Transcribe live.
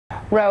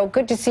Ro,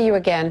 good to see you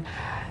again.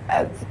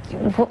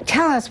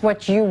 Tell us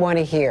what you want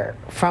to hear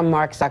from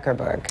Mark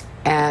Zuckerberg,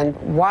 and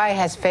why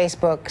has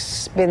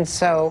Facebook been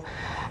so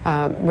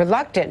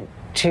reluctant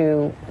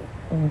to,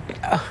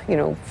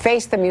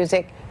 face the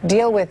music,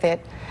 deal with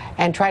it,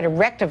 and try to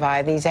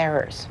rectify these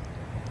errors?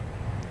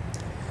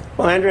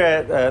 Well,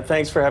 Andrea,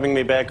 thanks for having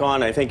me back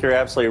on. I think you're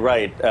absolutely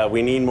right.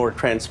 We need more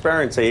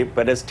transparency,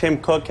 but as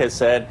Tim Cook has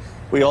said,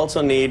 we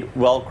also need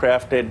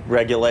well-crafted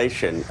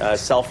regulation.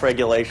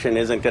 Self-regulation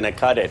isn't going to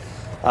cut it.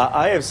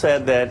 I have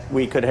said that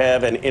we could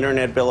have an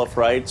Internet Bill of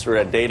Rights or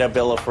a Data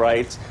Bill of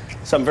Rights,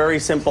 some very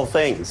simple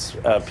things.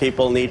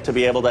 People need to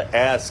be able to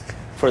ask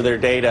for their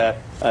data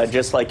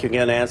just like you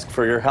can ask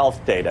for your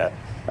health data.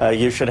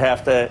 You should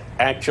have to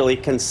actually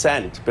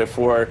consent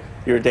before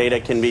your data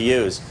can be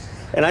used.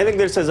 And I think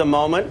this is a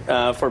moment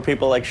for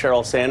people like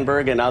Sheryl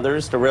Sandberg and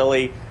others to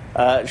really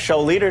show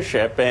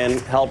leadership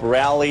and help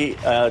rally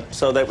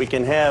so that we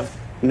can have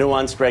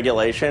nuanced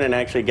regulation and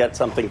actually get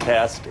something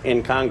passed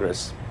in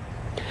Congress.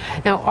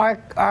 Now,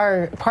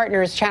 our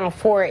partners, Channel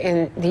 4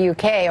 in the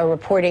UK, are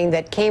reporting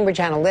that Cambridge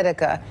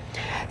Analytica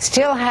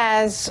still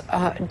has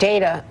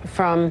data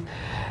from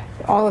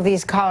all of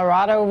these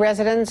Colorado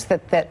residents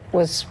that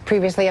was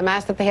previously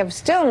amassed, that they have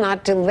still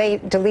not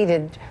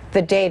deleted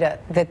the data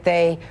that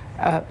they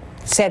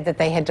said that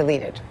they had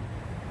deleted.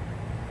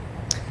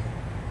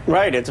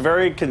 Right, it's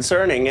very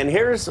concerning. And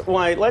here's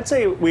why. Let's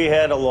say we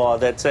had a law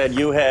that said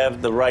you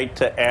have the right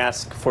to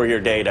ask for your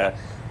data.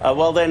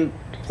 Well, then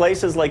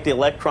places like the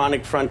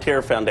Electronic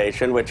Frontier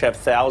Foundation, which have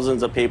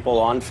thousands of people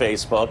on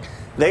Facebook,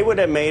 they would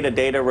have made a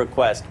data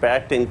request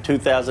back in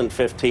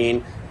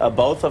 2015,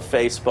 both of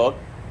Facebook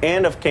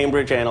and of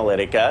Cambridge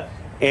Analytica.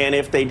 And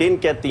if they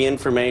didn't get the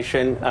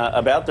information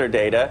about their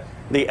data,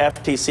 the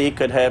FTC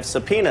could have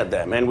subpoenaed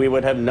them, and we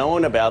would have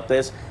known about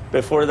this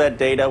before that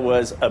data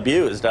was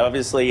abused.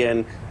 Obviously,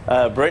 in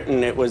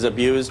Britain, it was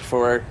abused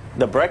for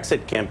the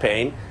Brexit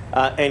campaign.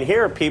 And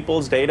here,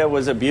 people's data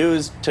was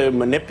abused to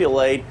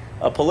manipulate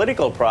a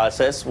political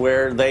process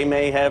where they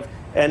may have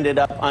ended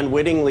up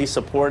unwittingly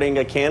supporting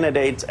a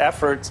candidate's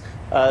efforts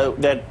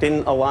that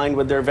didn't align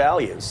with their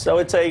values. So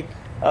it's a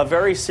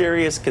very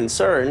serious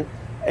concern.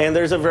 And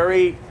there's a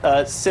very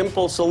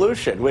simple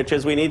solution, which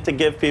is we need to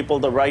give people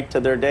the right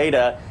to their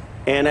data.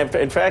 And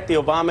in fact, the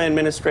Obama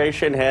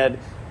administration had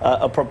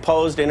a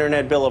proposed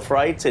Internet Bill of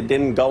Rights. It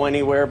didn't go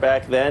anywhere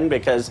back then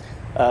because,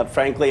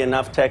 frankly,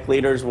 enough tech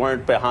leaders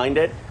weren't behind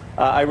it.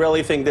 I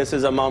really think this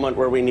is a moment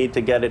where we need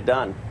to get it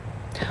done.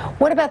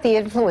 What about the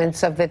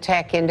influence of the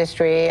tech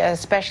industry,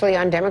 especially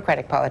on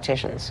Democratic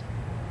politicians?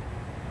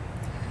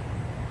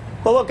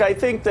 Well, look, I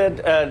think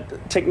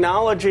that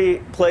technology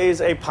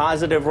plays a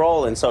positive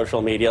role in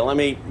social media. Let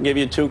me give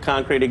you two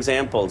concrete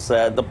examples.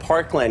 The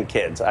Parkland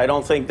kids, I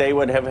don't think they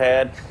would have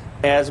had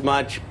as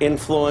much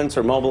influence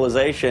or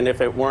mobilization if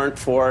it weren't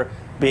for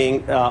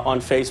being on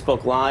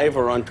Facebook Live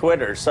or on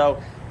Twitter.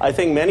 So I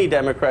think many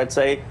Democrats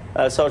say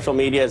social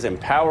media is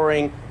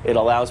empowering. It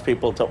allows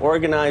people to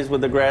organize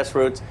with the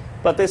grassroots.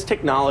 But this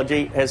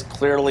technology has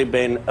clearly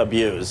been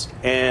abused.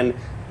 And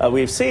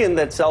we've seen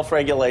that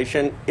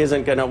self-regulation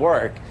isn't going to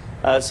work.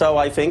 So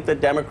I think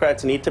that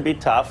Democrats need to be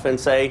tough and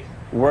say,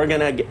 we're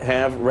going to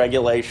have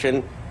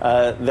regulation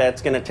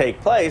that's going to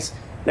take place.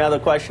 Now, the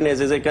question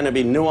is it going to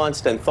be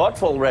nuanced and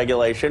thoughtful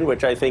regulation,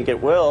 which I think it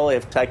will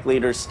if tech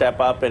leaders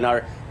step up and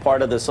are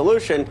part of the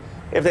solution.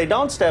 If they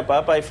don't step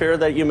up, I fear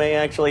that you may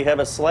actually have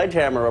a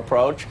sledgehammer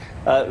approach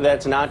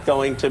that's not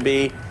going to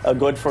be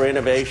good for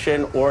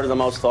innovation or the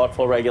most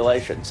thoughtful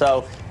regulation.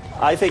 So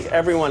I think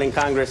everyone in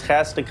Congress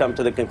has to come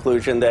to the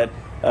conclusion that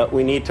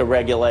we need to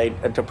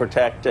regulate to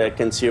protect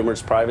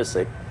consumers'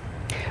 privacy.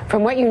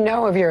 From what you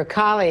know of your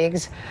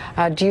colleagues,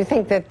 do you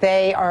think that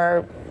they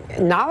are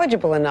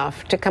knowledgeable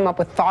enough to come up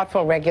with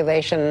thoughtful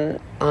regulation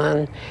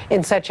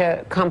in such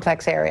a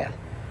complex area,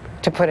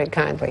 to put it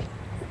kindly?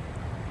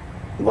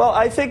 Well,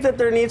 I think that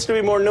there needs to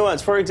be more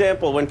nuance. For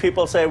example, when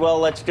people say, well,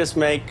 let's just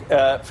make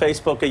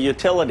Facebook a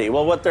utility.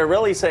 Well, what they're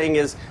really saying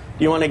is, do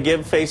you want to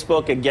give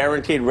Facebook a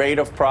guaranteed rate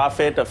of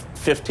profit of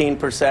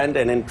 15%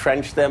 and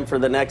entrench them for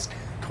the next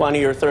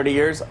 20 or 30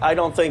 years? I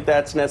don't think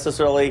that's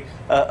necessarily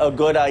a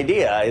good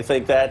idea. I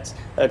think that's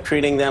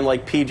treating them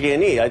like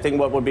PG&E. I think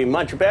what would be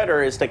much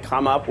better is to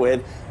come up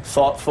with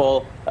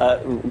thoughtful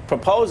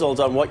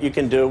proposals on what you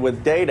can do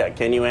with data.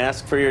 Can you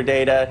ask for your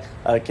data?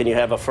 Can you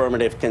have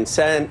affirmative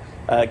consent?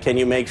 Can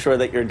you make sure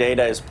that your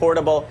data is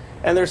portable?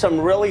 And there's some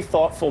really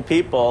thoughtful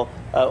people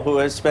who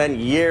have spent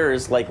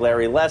years, like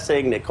Larry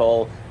Lessig,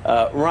 Nicole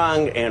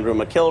Rung, Andrew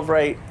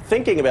McIlvray,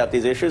 thinking about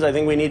these issues. I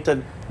think we need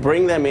to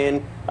bring them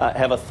in,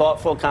 have a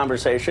thoughtful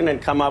conversation,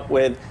 and come up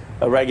with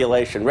a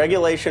regulation.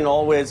 Regulation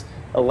always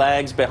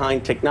lags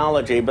behind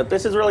technology, but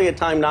this is really a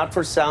time not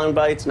for sound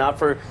bites, not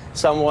for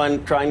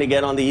someone trying to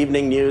get on the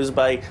evening news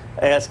by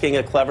asking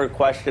a clever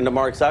question to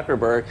Mark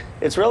Zuckerberg.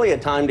 It's really a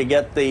time to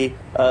get the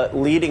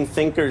leading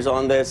thinkers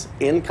on this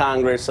in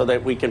Congress so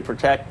that we can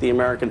protect the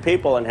American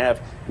people and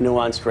have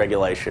nuanced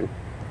regulation.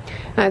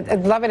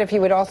 I'd love it if you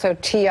would also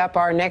tee up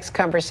our next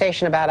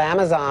conversation about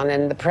Amazon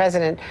and the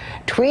president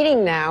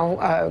tweeting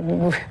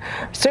now,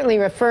 certainly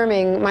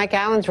affirming Mike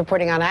Allen's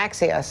reporting on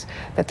Axios,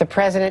 that the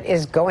president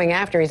is going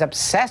after, he's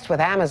obsessed with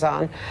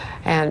Amazon.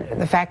 And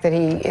the fact that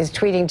he is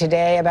tweeting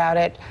today about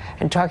it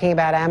and talking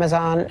about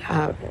Amazon,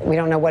 we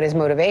don't know what his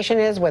motivation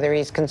is, whether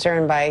he's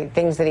concerned by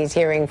things that he's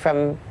hearing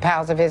from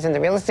pals of his in the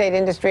real estate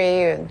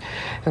industry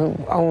who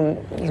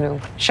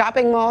own,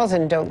 shopping malls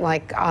and don't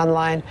like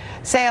online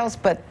sales.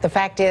 But the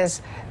fact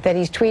is that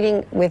he's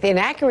tweeting with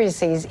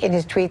inaccuracies in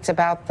his tweets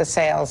about the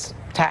sales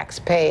tax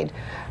paid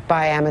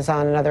by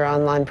Amazon and other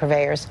online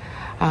purveyors.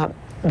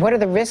 What are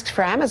the risks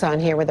for Amazon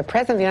here where the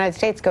president of the United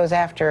States goes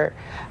after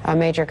a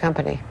major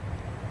company?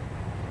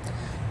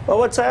 Well,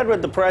 what's sad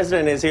with the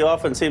president is he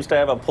often seems to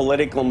have a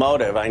political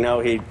motive. I know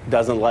he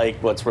doesn't like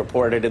what's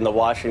reported in the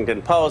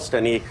Washington Post,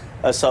 and he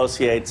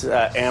associates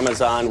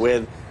Amazon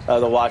with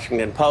the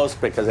Washington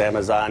Post because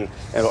Amazon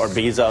or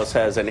Bezos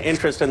has an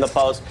interest in the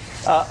Post.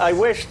 I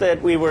wish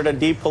that we were to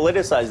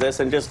depoliticize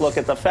this and just look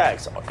at the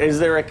facts. Is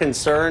there a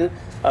concern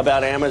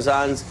about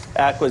Amazon's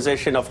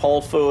acquisition of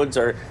Whole Foods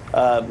or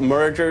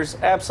mergers?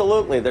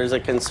 Absolutely, there's a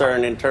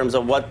concern in terms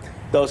of what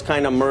those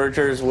kind of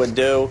mergers would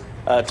do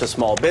to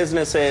small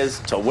businesses,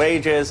 to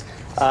wages.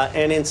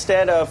 And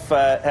instead of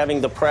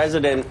having the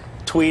president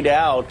tweet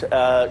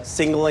out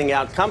singling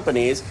out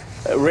companies,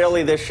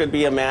 really this should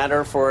be a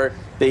matter for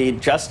the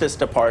Justice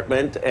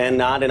Department and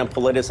not in a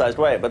politicized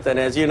way. But then,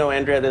 as you know,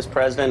 Andrea, this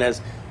president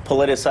has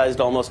politicized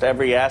almost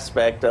every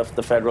aspect of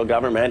the federal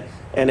government,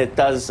 and it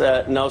does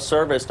no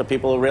service to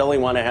people who really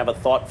want to have a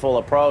thoughtful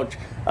approach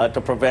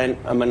to prevent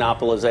a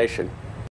monopolization.